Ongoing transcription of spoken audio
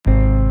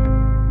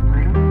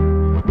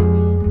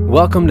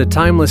Welcome to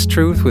Timeless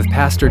Truth with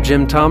Pastor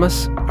Jim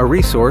Thomas, a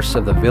resource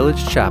of the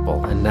Village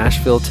Chapel in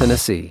Nashville,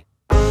 Tennessee.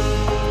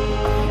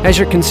 As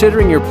you're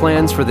considering your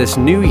plans for this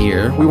new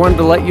year, we wanted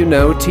to let you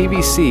know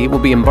TVC will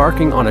be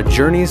embarking on a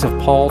Journeys of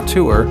Paul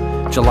tour,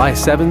 July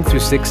 7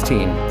 through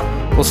 16.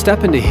 We'll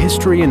step into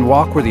history and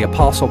walk where the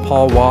Apostle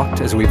Paul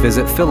walked as we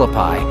visit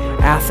Philippi,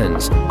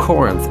 Athens,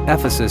 Corinth,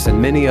 Ephesus, and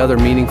many other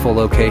meaningful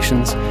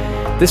locations.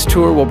 This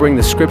tour will bring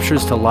the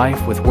scriptures to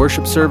life with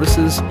worship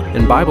services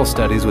and Bible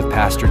studies with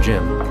Pastor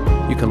Jim.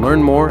 You can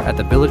learn more at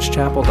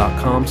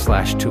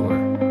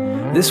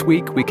thevillagechapel.com/tour. This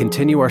week, we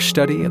continue our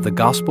study of the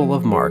Gospel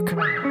of Mark.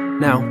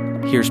 Now,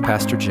 here's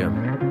Pastor Jim.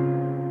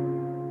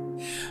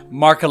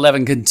 Mark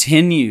 11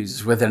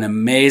 continues with an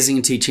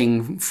amazing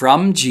teaching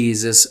from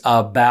Jesus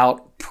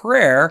about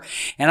prayer,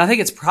 and I think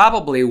it's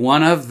probably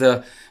one of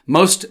the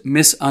most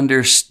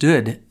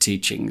misunderstood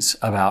teachings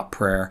about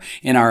prayer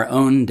in our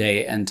own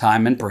day and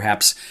time, and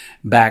perhaps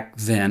back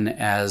then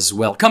as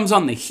well. It comes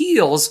on the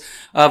heels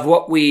of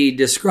what we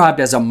described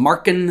as a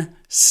Markan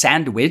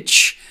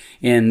sandwich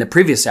in the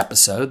previous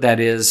episode. That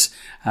is,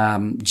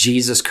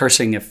 Jesus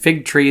cursing a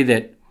fig tree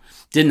that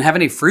didn't have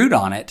any fruit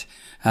on it.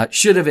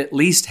 Should have at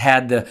least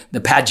had the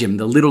pagum,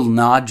 the little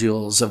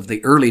nodules of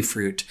the early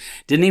fruit.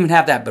 Didn't even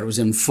have that, but it was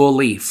in full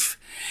leaf.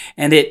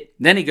 And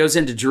then he goes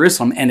into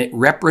Jerusalem, and it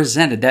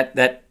represented,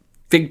 that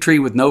fig tree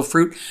with no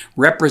fruit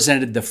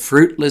represented the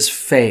fruitless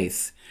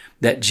faith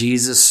that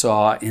Jesus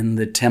saw in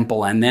the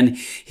temple. And then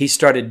he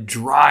started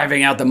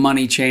driving out the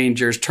money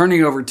changers,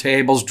 turning over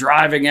tables,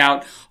 driving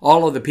out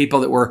all of the people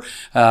that were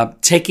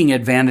taking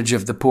advantage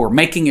of the poor,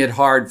 making it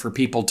hard for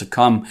people to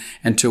come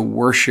and to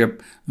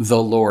worship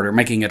the Lord, or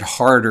making it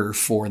harder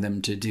for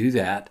them to do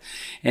that.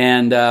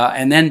 And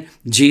then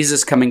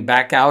Jesus coming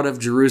back out of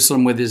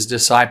Jerusalem with his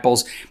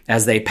disciples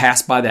as they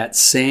passed by that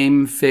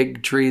same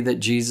fig tree that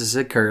Jesus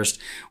had cursed.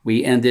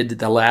 We ended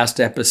the last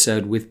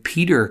episode with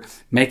Peter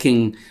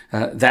making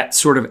that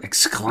sort of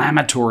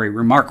exclamatory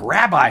remark,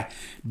 "Rabbi,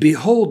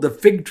 behold, the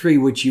fig tree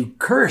which you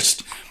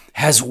cursed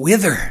has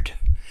withered."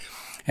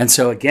 And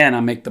so again, I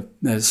make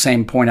the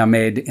same point I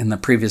made in the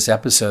previous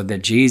episode,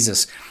 that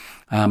Jesus,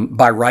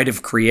 by right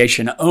of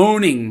creation,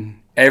 owning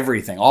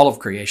everything, all of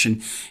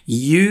creation,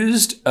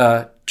 used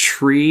a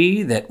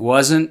tree that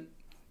wasn't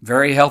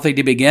very healthy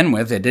to begin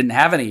with. It didn't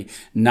have any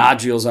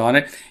nodules on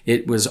it.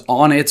 It was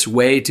on its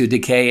way to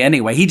decay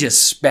anyway. He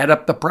just sped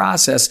up the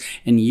process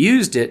and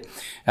used it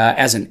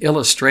as an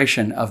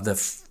illustration of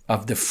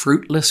the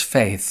fruitless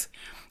faith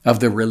of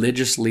the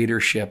religious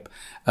leadership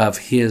of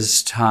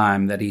his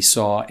time that he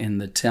saw in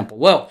the temple.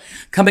 Well,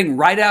 coming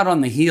right out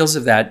on the heels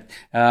of that,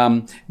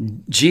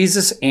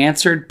 Jesus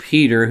answered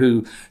Peter,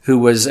 who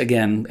was,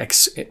 again,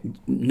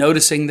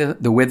 noticing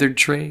the withered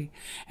tree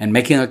and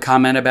making a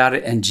comment about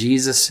it. And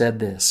Jesus said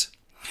this: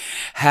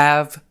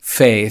 "Have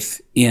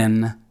faith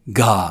in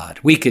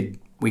God." We could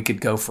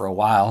go for a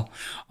while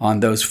on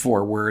those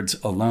 4 words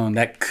alone.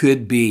 That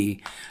could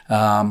be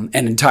an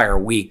entire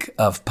week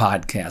of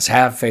podcasts.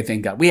 Have faith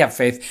in God. We have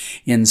faith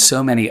in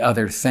so many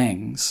other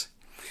things.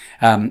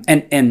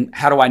 And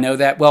how do I know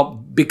that?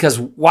 Well, because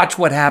watch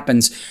what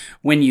happens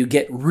when you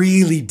get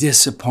really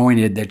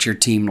disappointed that your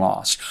team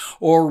lost,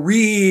 or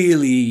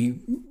really,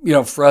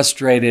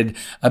 frustrated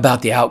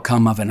about the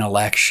outcome of an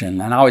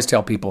election. And I always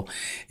tell people,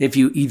 if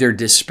you either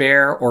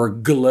despair or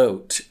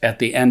gloat at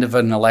the end of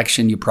an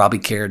election, you probably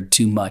cared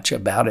too much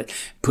about it,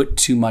 put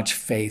too much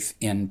faith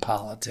in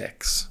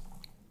politics.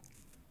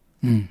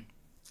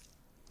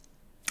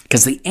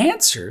 Because the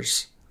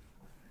answers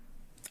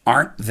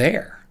aren't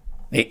there.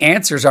 The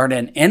answers aren't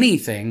in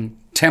anything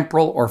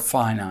temporal or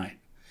finite.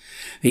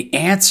 The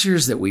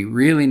answers that we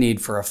really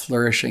need for a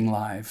flourishing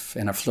life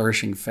and a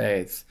flourishing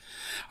faith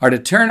are to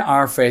turn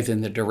our faith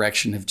in the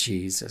direction of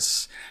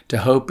Jesus, to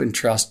hope and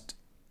trust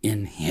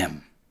in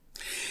him.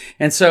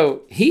 And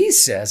so he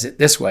says it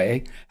this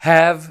way: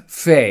 have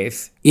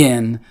faith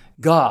in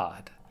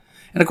God.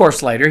 And of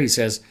course, later he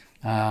says,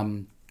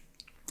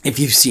 if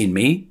you've seen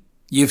me,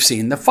 you've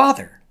seen the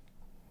Father.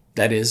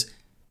 That is,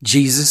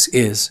 Jesus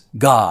is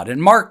God.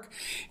 And Mark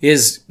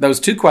is those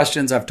 2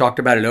 questions. I've talked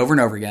about it over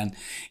and over again.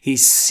 He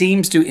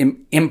seems to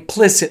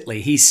implicitly,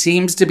 he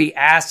seems to be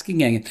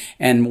asking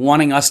and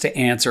wanting us to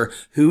answer,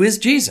 who is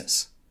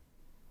Jesus?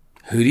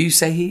 Who do you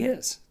say he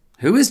is?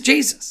 Who is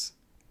Jesus?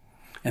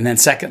 And then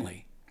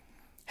secondly,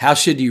 how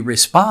should you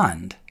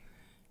respond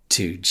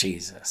to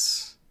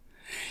Jesus?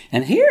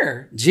 And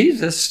here,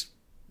 Jesus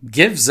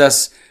gives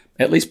us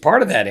at least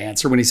part of that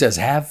answer when he says,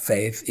 have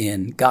faith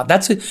in God.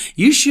 That's it.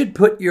 You should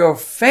put your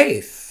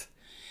faith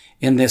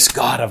in this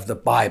God of the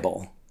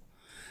Bible.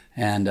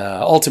 And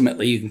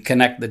ultimately, you can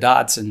connect the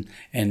dots, and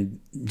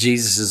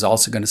Jesus is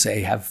also going to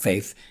say, have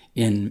faith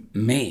in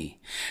me.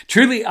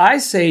 Truly, I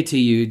say to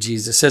you,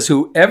 Jesus says,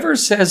 whoever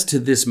says to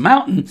this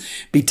mountain,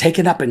 be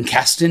taken up and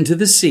cast into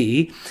the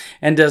sea,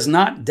 and does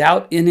not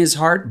doubt in his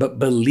heart, but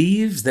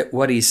believes that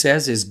what he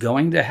says is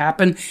going to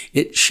happen,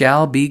 it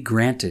shall be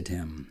granted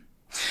him.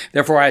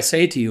 Therefore, I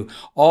say to you,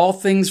 all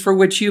things for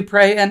which you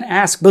pray and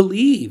ask,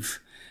 believe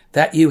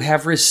that you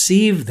have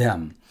received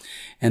them,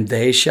 and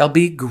they shall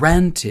be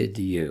granted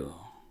you.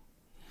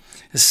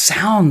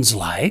 sounds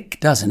like,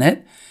 doesn't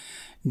it?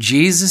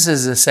 Jesus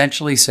is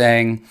essentially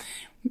saying,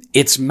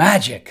 it's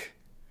magic.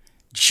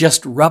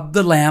 Just rub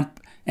the lamp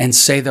and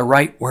say the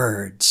right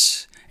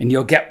words, and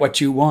you'll get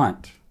what you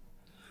want.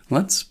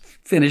 Let's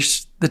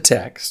finish the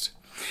text.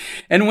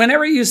 And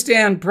whenever you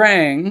stand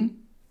praying,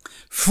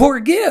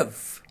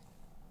 forgive.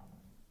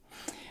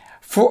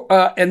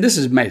 And this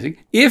is amazing.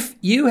 If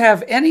you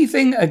have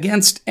anything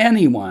against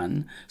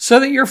anyone, so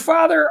that your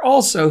Father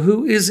also,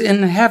 who is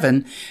in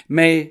heaven,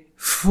 may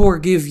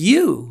forgive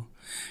you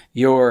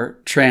your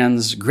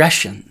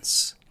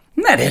transgressions.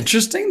 Isn't that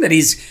interesting that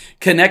he's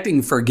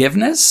connecting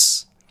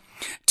forgiveness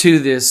to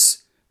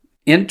this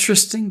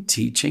interesting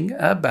teaching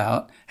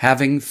about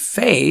having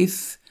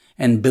faith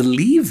and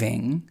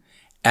believing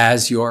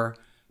as you're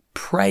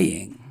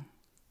praying?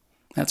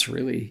 That's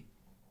really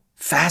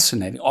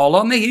fascinating. All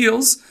on the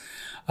heels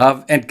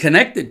of and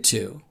connected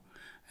to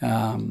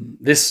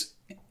this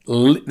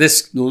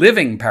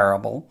living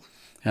parable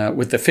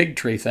with the fig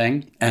tree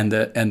thing and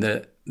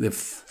the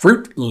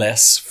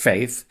fruitless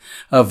faith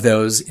of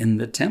those in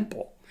the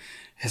temple.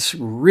 It's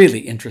really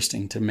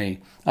interesting to me.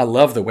 I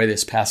love the way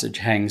this passage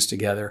hangs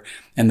together,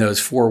 and those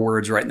 4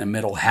 words right in the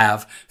middle,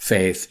 have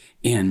faith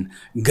in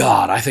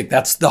God. I think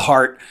that's the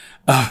heart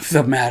of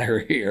the matter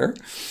here.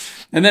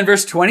 And then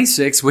verse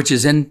 26, which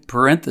is in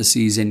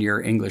parentheses in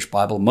your English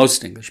Bible,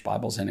 most English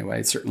Bibles anyway,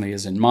 it certainly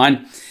is in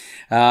mine.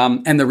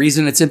 And the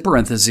reason it's in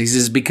parentheses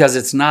is because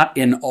it's not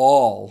in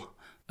all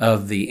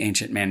of the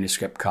ancient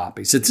manuscript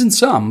copies. It's in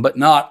some, but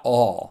not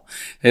all.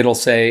 It'll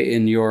say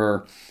in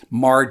your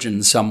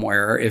margin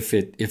somewhere, if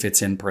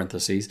it's in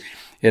parentheses,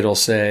 it'll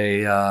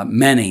say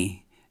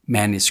many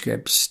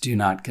manuscripts do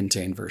not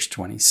contain verse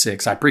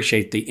 26. I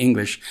appreciate the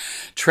English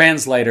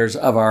translators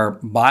of our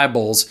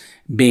Bibles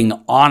being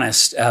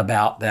honest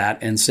about that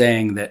and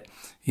saying that,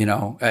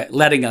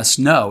 letting us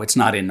know it's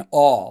not in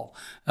all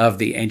of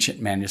the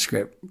ancient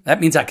manuscript. That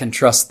means I can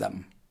trust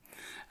them.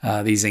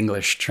 These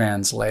English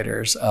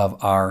translators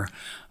of our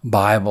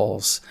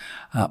Bibles.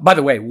 By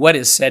the way, what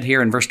is said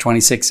here in verse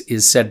 26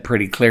 is said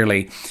pretty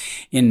clearly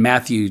in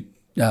Matthew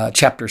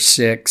chapter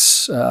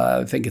 6.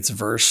 I think it's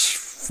verse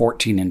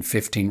 14 and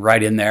 15,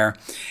 right in there.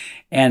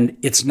 And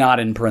it's not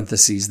in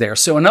parentheses there.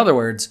 So in other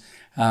words,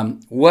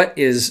 what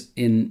is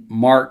in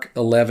Mark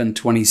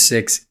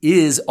 11:26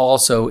 is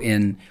also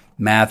in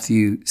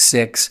Matthew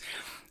 6,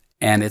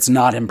 and it's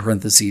not in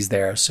parentheses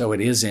there. So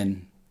it is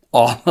in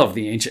all of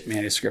the ancient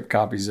manuscript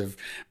copies of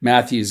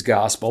Matthew's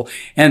gospel.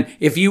 And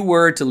if you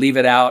were to leave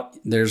it out,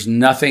 there's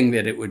nothing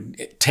that it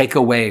would take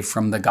away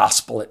from the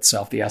gospel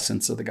itself, the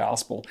essence of the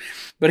gospel.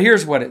 But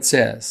here's what it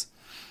says.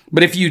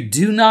 But if you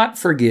do not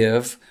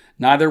forgive,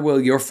 neither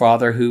will your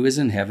Father who is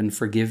in heaven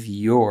forgive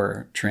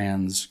your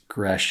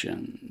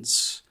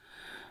transgressions.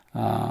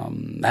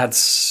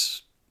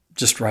 That's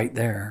just right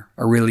there.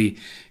 A really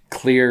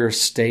clear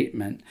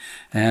statement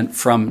and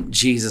from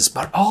Jesus,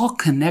 but all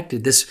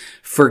connected. This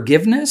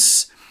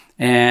forgiveness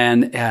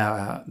and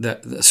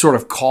the sort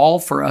of call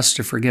for us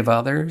to forgive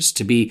others,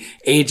 to be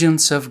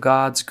agents of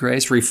God's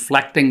grace,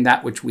 reflecting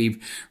that which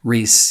we've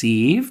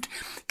received,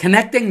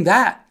 connecting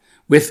that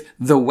with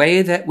the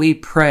way that we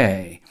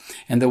pray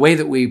and the way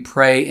that we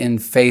pray in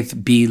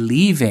faith,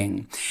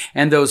 believing.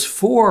 And those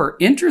 4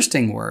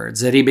 interesting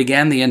words that he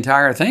began the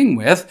entire thing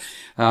with,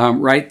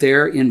 right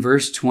there in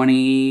verse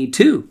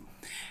 22.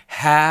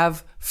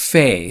 Have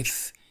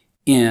faith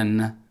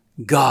in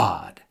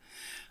God.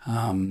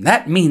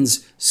 That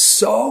means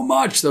so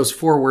much. Those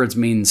 4 words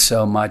mean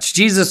so much.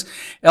 Jesus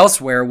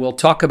elsewhere will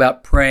talk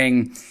about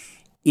praying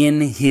in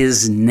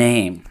his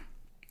name.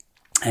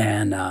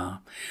 And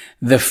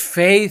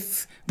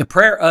the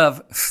prayer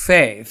of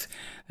faith,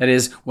 that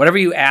is, whatever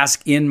you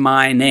ask in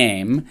my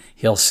name,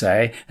 he'll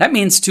say, that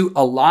means to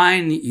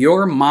align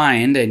your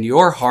mind and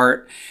your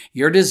heart,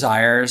 your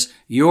desires,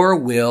 your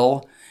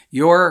will,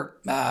 your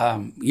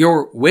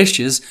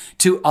wishes,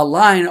 to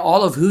align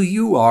all of who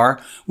you are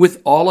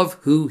with all of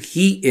who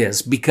he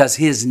is, because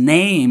his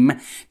name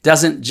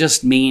doesn't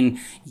just mean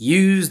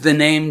use the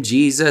name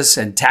Jesus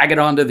and tag it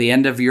onto the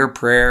end of your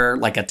prayer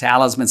like a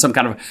talisman, some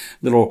kind of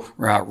little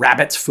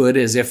rabbit's foot,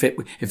 as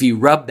if you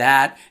rub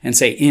that and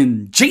say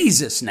in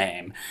Jesus'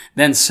 name,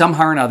 then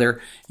somehow or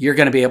another you're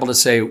going to be able to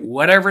say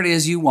whatever it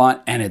is you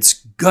want, and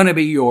it's going to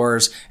be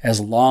yours as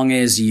long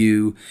as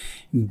you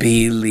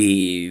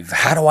believe.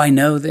 How do I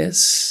know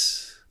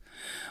this?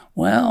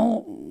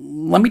 Well,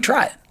 let me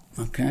try it.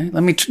 Okay,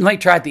 let me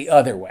try it the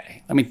other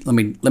way. Let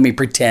me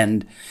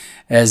pretend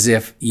as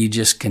if you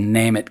just can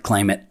name it,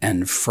 claim it,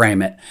 and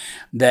frame it.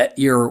 That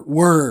your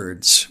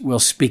words will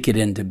speak it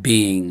into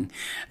being.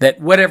 That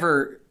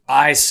whatever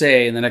I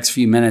say in the next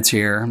few minutes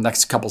here,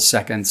 next couple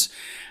seconds,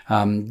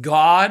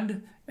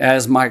 God,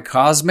 as my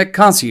cosmic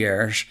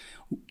concierge,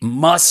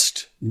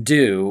 must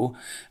do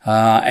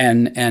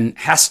and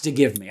has to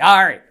give me.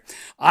 All right,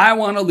 I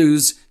want to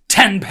lose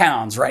 10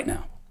 pounds right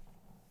now.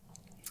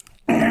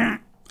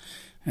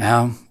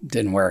 No,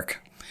 didn't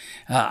work.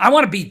 I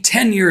want to be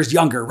 10 years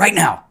younger right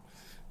now.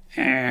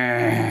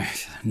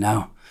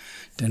 No,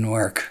 didn't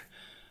work.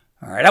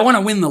 All right, I want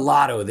to win the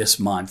lotto this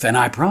month, and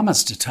I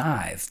promise to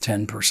tithe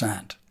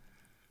 10%.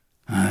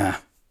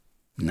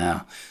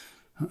 No.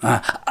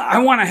 I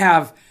want to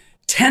have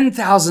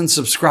 10,000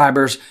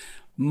 subscribers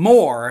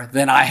more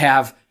than I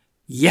have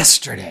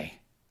yesterday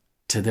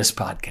to this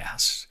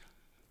podcast.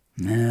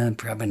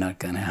 Probably not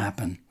going to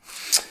happen.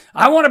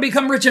 I want to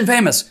become rich and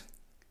famous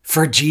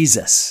for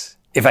Jesus.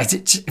 If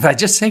I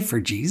just say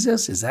for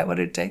Jesus, is that what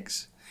it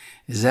takes?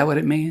 Is that what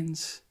it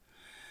means?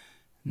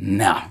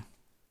 No,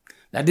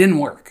 that didn't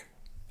work.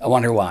 I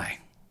wonder why.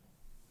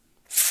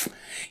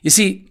 You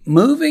see,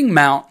 moving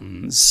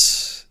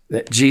mountains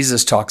that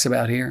Jesus talks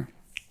about here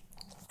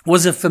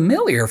was a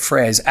familiar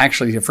phrase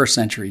actually to first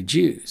century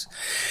Jews.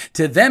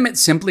 To them, it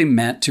simply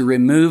meant to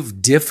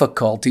remove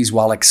difficulties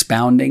while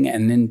expounding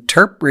and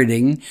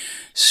interpreting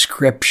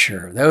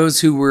Scripture.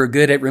 Those who were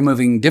good at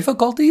removing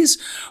difficulties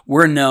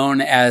were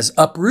known as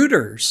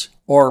uprooters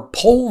or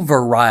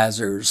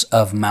pulverizers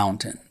of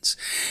mountains.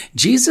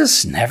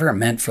 Jesus never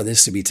meant for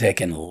this to be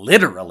taken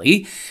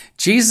literally.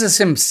 Jesus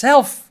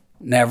himself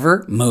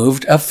never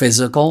moved a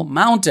physical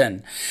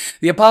mountain.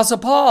 The Apostle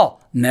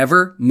Paul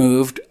never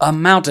moved a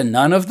mountain.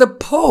 None of the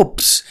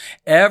popes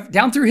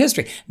down through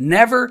history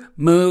never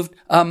moved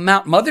a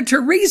mountain. Mother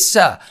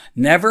Teresa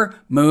never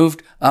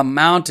moved a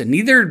mountain.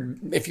 Neither,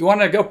 if you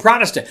want to go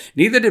Protestant,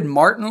 neither did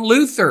Martin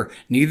Luther.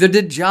 Neither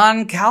did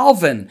John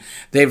Calvin.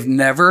 They've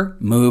never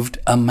moved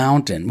a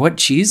mountain. What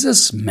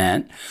Jesus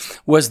meant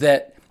was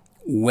that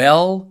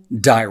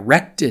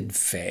well-directed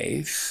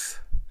faith,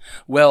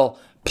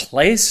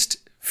 well-placed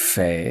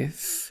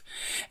faith,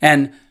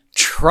 and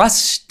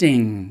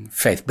trusting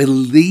faith,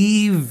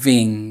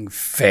 believing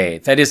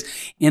faith, that is,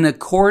 in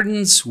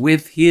accordance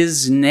with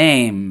his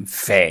name,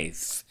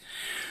 faith.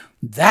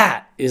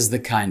 That is the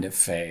kind of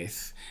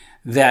faith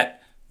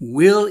that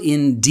will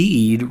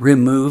indeed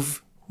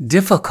remove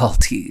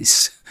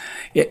difficulties,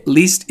 at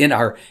least in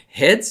our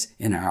heads,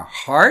 in our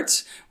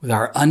hearts, with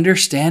our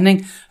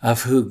understanding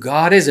of who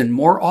God is. And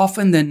more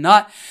often than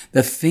not,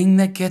 the thing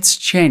that gets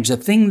changed, the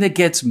thing that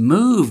gets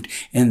moved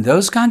in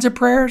those kinds of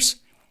prayers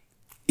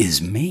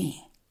is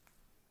me.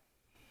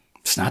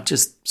 It's not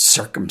just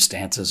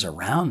circumstances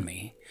around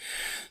me.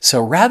 So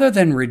rather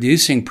than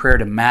reducing prayer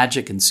to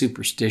magic and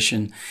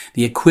superstition,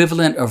 the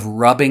equivalent of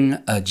rubbing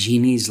a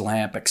genie's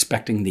lamp,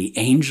 expecting the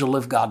angel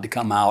of God to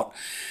come out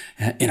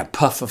in a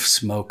puff of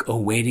smoke,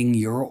 awaiting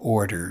your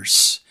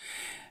orders,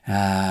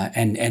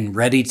 and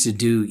ready to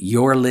do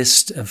your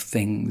list of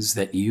things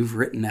that you've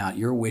written out,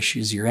 your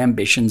wishes, your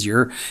ambitions,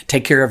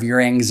 take care of your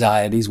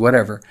anxieties,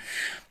 whatever.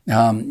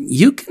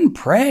 You can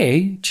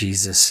pray,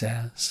 Jesus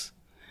says,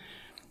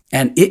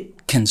 and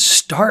it can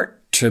start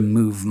to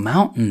move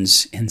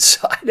mountains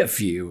inside of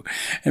you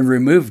and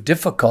remove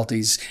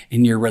difficulties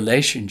in your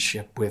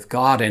relationship with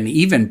God and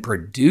even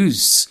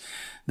produce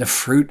the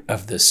fruit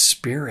of the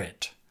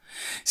Spirit.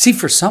 See,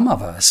 for some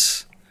of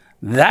us,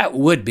 that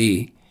would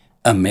be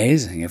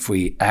amazing if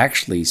we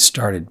actually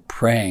started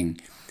praying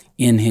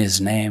in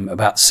his name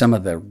about some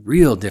of the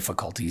real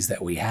difficulties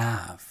that we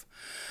have.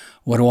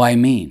 What do I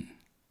mean?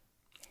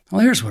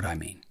 Well, here's what I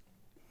mean.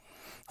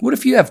 What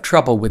if you have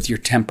trouble with your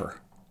temper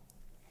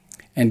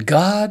and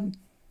God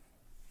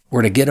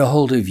were to get a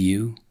hold of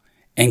you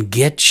and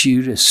get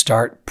you to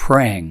start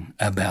praying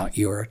about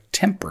your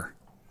temper?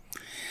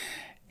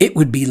 It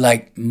would be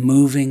like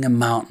moving a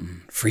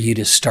mountain for you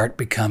to start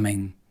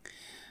becoming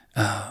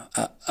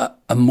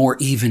a more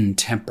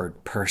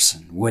even-tempered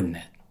person, wouldn't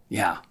it?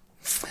 Yeah.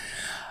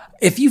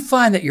 If you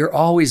find that you're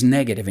always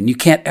negative and you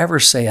can't ever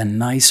say a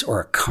nice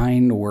or a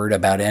kind word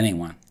about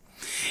anyone,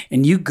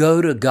 and you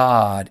go to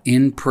God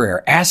in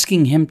prayer,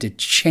 asking him to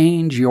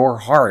change your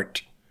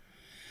heart,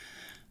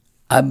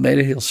 I bet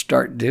he'll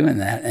start doing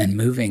that and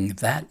moving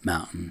that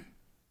mountain.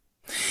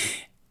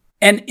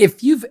 And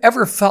if you've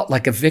ever felt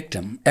like a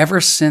victim, ever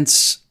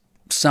since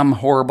some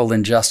horrible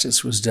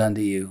injustice was done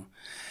to you,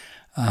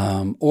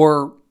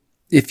 or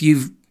if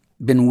you've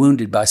been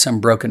wounded by some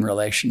broken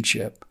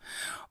relationship,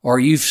 or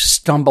you've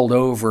stumbled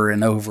over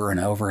and over and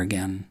over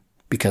again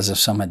because of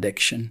some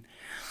addiction,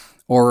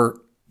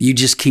 or you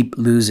just keep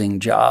losing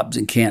jobs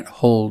and can't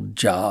hold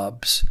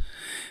jobs,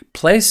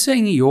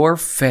 placing your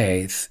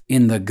faith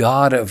in the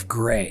God of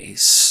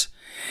grace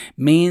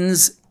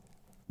means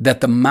that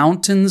the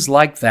mountains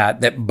like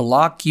that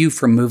block you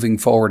from moving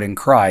forward in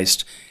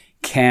Christ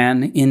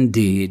can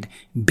indeed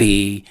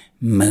be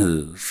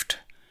moved.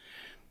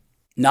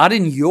 Not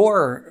in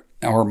your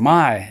or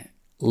my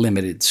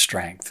limited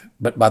strength,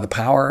 but by the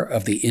power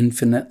of the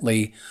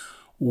infinitely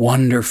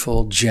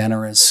wonderful,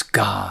 generous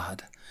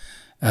God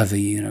of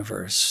the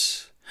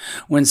universe.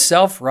 When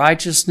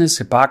self-righteousness,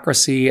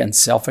 hypocrisy, and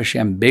selfish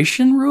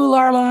ambition rule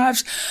our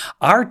lives,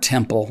 our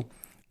temple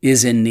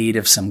is in need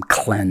of some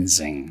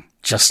cleansing,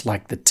 just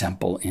like the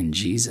temple in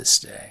Jesus'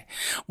 day.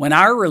 When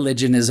our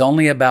religion is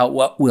only about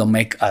what will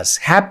make us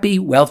happy,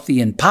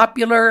 wealthy, and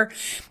popular,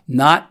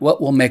 not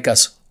what will make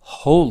us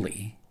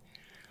holy,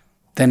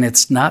 then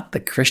it's not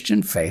the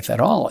Christian faith at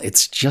all.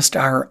 It's just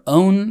our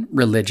own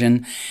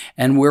religion,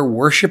 and we're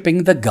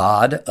worshiping the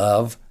God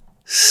of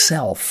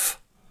self.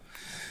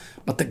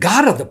 But the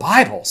God of the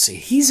Bible, see,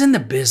 he's in the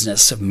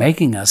business of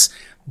making us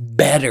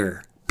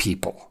better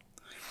people,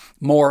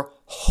 more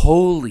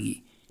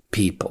holy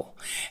people.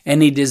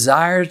 And he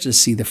desires to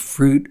see the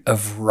fruit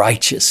of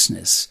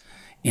righteousness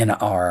in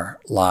our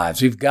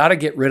lives. We've got to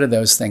get rid of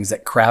those things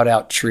that crowd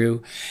out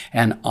true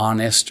and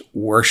honest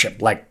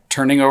worship, like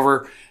turning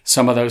over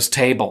some of those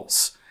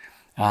tables,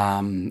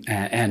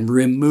 and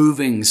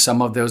removing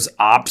some of those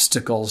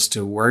obstacles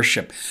to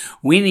worship.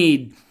 We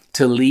need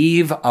to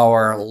leave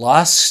our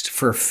lust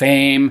for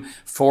fame,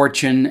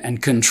 fortune,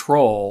 and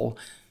control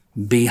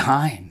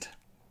behind.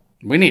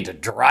 We need to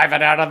drive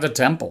it out of the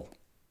temple.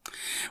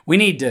 We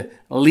need to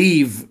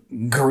leave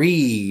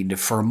greed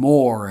for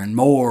more and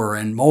more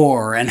and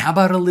more. And how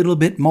about a little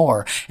bit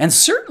more? And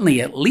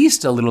certainly at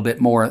least a little bit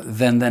more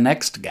than the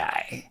next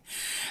guy.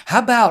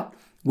 How about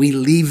we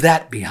leave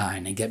that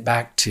behind and get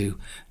back to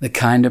the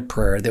kind of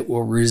prayer that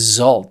will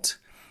result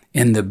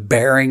in the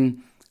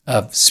bearing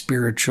of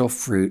spiritual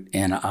fruit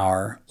in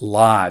our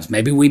lives?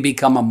 Maybe we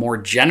become a more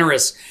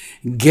generous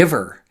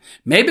giver.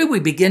 Maybe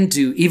we begin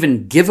to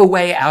even give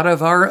away out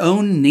of our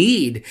own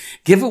need,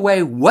 give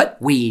away what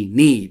we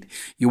need.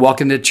 You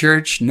walk into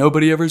church,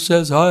 nobody ever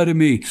says hi to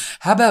me.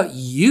 How about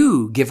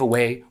you give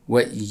away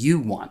what you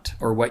want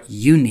or what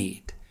you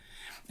need,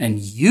 and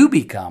you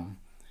become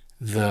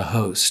the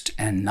host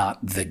and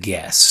not the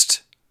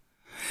guest?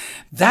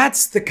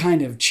 That's the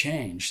kind of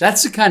change.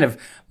 That's the kind of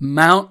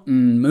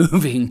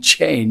mountain-moving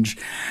change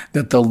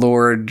that the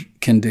Lord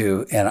can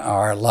do in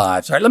our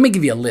lives. All right, let me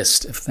give you a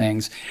list of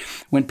things.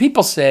 When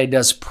people say,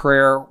 does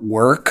prayer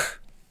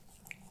work?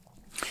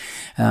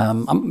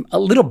 I'm a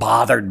little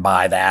bothered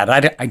by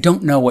that. I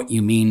don't know what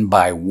you mean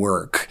by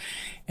work.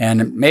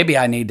 And maybe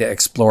I need to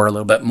explore a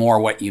little bit more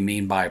what you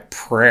mean by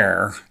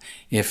prayer.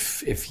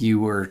 If we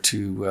were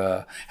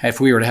to have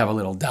a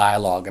little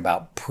dialogue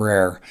about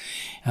prayer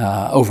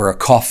over a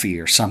coffee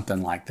or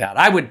something like that,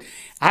 I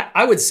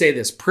would say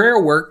this: prayer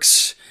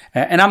works,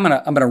 and I'm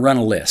gonna run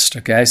a list.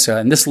 Okay,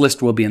 and this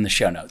list will be in the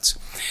show notes.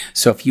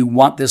 So if you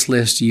want this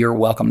list, you're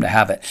welcome to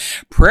have it.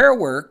 Prayer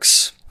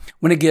works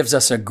when it gives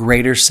us a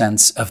greater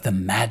sense of the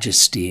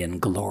majesty and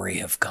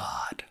glory of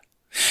God.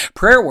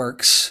 Prayer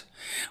works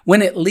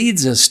when it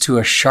leads us to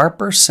a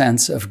sharper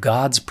sense of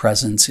God's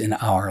presence in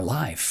our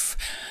life.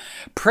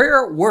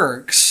 Prayer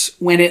works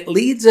when it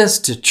leads us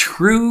to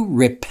true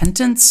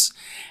repentance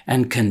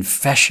and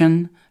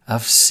confession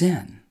of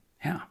sin.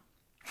 Yeah.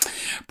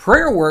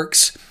 Prayer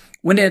works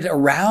when it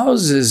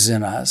arouses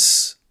in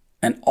us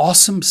an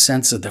awesome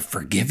sense of the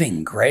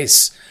forgiving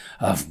grace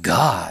of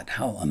God.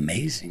 How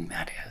amazing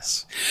that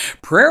is.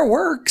 Prayer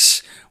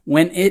works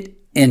when it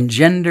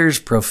engenders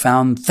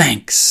profound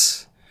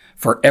thanks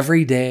for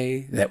every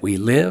day that we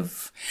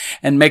live,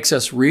 and makes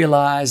us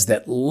realize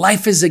that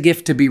life is a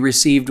gift to be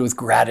received with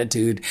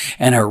gratitude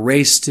and a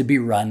race to be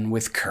run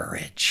with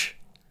courage.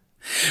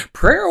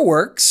 Prayer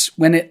works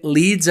when it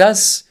leads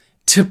us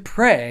to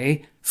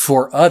pray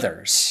for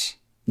others'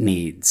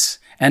 needs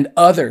and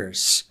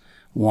others'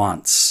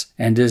 wants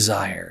and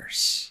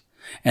desires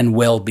and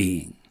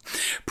well-being.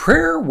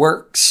 Prayer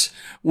works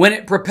when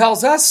it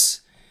propels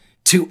us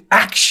to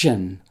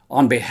action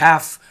on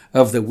behalf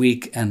of the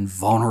weak and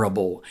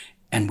vulnerable,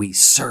 and we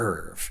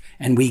serve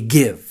and we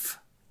give.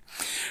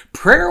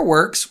 Prayer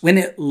works when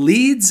it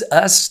leads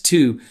us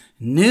to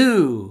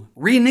new,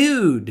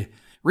 renewed,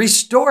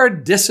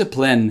 restored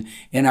discipline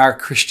in our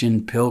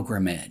Christian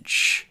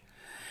pilgrimage.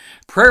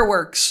 Prayer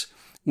works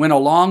when,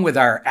 along with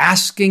our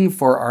asking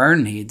for our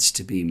needs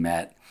to be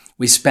met,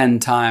 we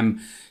spend time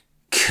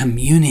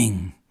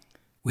communing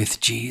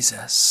with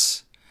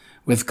Jesus,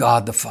 with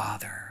God the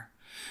Father,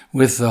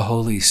 with the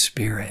Holy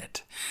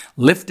Spirit,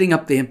 lifting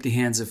up the empty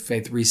hands of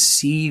faith,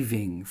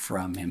 receiving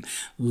from Him,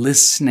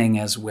 listening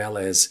as well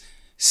as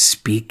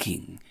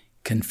speaking,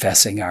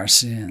 confessing our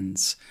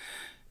sins,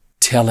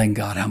 telling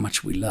God how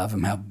much we love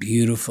Him, how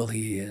beautiful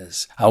He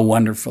is, how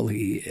wonderful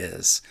He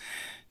is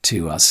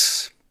to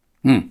us.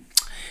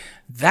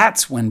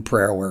 That's when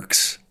prayer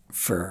works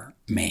for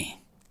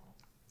me.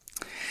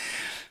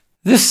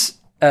 This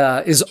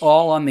is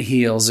all on the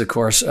heels, of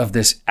course, of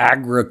this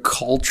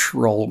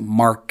agricultural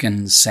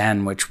Markan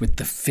sandwich with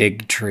the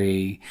fig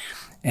tree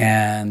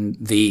and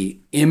the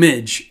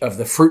image of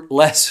the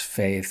fruitless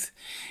faith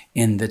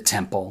in the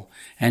temple.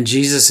 And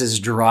Jesus is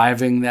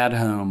driving that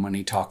home when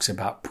He talks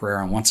about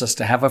prayer and wants us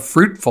to have a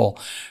fruitful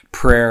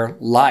prayer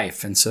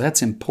life. And so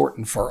that's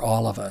important for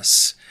all of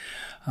us.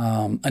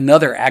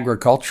 Another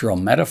agricultural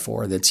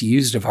metaphor that's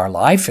used of our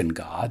life in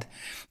God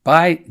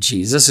by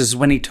Jesus is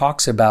when He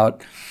talks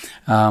about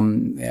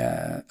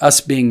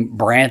us being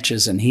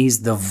branches and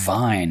He's the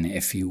vine,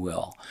 if you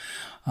will.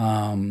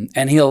 And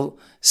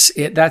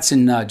that's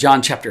in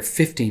John chapter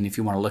 15, if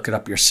you want to look it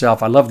up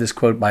yourself. I love this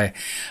quote by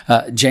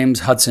James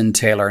Hudson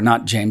Taylor,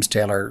 not James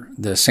Taylor,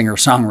 the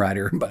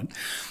singer-songwriter,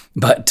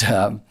 but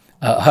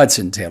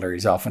Hudson Taylor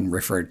he's often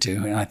referred to,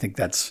 and I think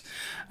that's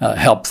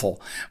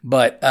helpful.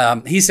 But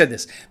he said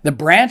this: "The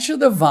branch of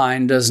the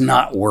vine does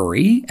not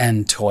worry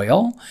and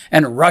toil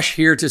and rush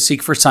here to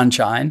seek for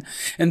sunshine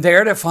and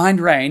there to find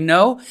rain.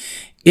 No,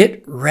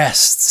 It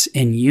rests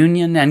in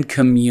union and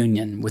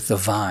communion with the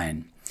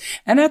vine.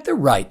 And at the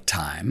right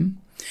time,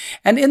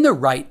 and in the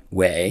right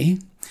way,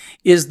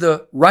 is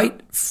the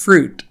right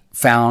fruit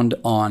found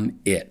on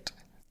it.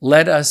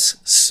 Let us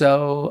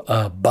so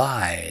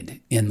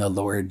abide in the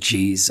Lord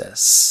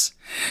Jesus.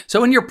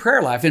 So in your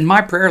prayer life, in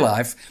my prayer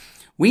life,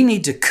 we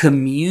need to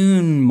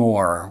commune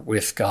more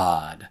with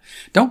God.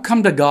 Don't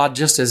come to God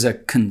just as a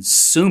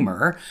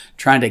consumer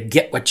trying to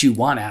get what you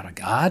want out of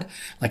God,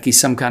 like he's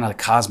some kind of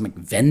cosmic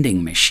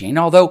vending machine.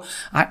 Although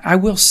I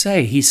will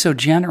say he so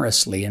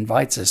generously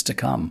invites us to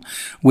come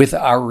with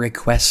our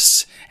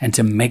requests and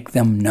to make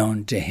them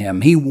known to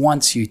him. He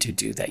wants you to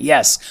do that.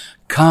 Yes,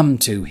 come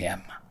to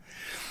him,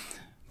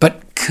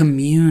 but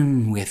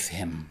commune with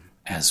him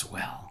as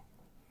well.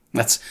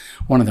 That's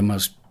one of the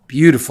most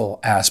beautiful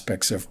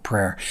aspects of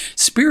prayer.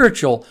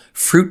 Spiritual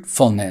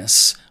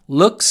fruitfulness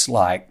looks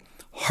like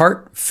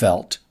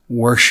heartfelt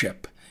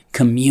worship,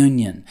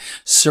 communion,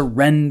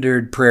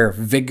 surrendered prayer,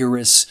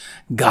 vigorous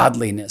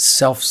godliness,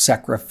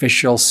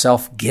 self-sacrificial,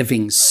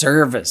 self-giving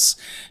service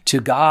to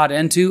God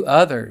and to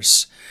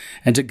others,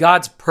 and to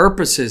God's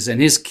purposes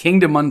and his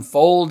kingdom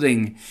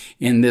unfolding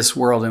in this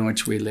world in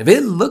which we live.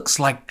 It looks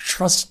like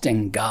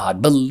trusting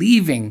God,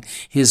 believing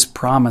his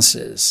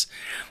promises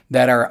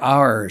that are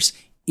ours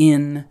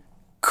in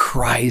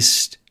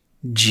Christ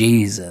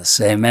Jesus.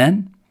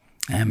 Amen?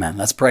 Amen.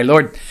 Let's pray.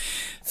 Lord,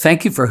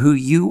 thank you for who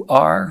you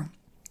are,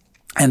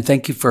 and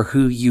thank you for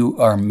who you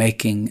are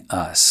making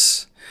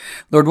us.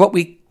 Lord, what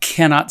we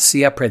cannot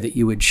see, I pray that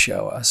you would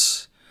show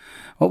us.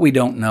 What we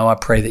don't know, I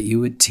pray that you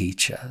would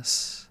teach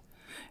us.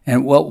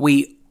 And what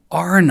we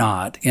are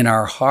not in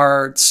our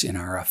hearts, in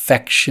our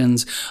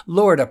affections,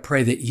 Lord, I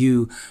pray that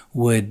you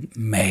would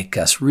make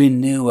us,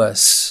 renew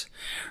us,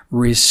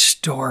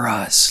 restore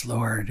us,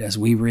 Lord, as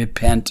we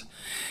repent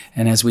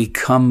and as we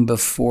come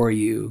before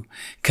you,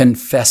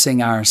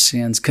 confessing our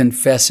sins,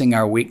 confessing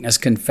our weakness,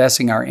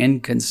 confessing our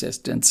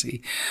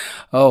inconsistency.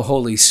 Oh,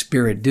 Holy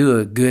Spirit, do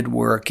a good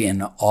work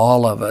in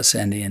all of us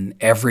and in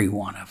every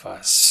one of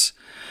us.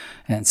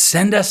 And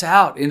send us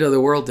out into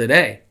the world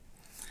today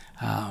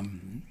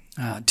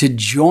to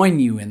join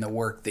you in the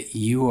work that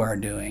you are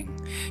doing,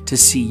 to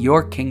see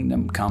your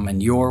kingdom come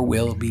and your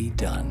will be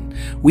done.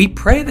 We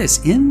pray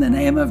this in the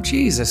name of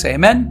Jesus.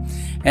 Amen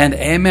and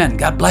amen.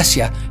 God bless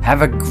you.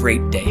 Have a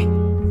great day.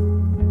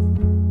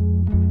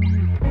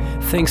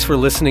 Thanks for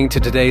listening to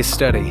today's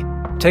study.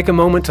 Take a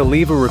moment to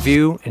leave a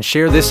review and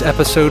share this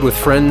episode with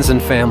friends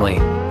and family.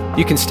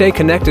 You can stay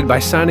connected by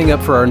signing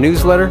up for our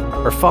newsletter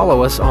or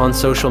follow us on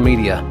social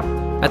media.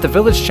 At the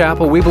Village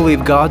Chapel, we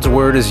believe God's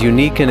Word is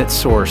unique in its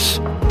source,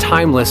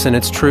 timeless in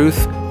its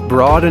truth,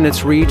 broad in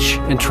its reach,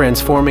 and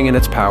transforming in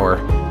its power.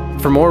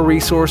 For more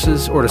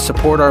resources or to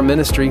support our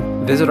ministry,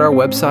 visit our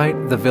website,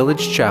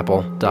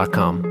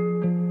 thevillagechapel.com.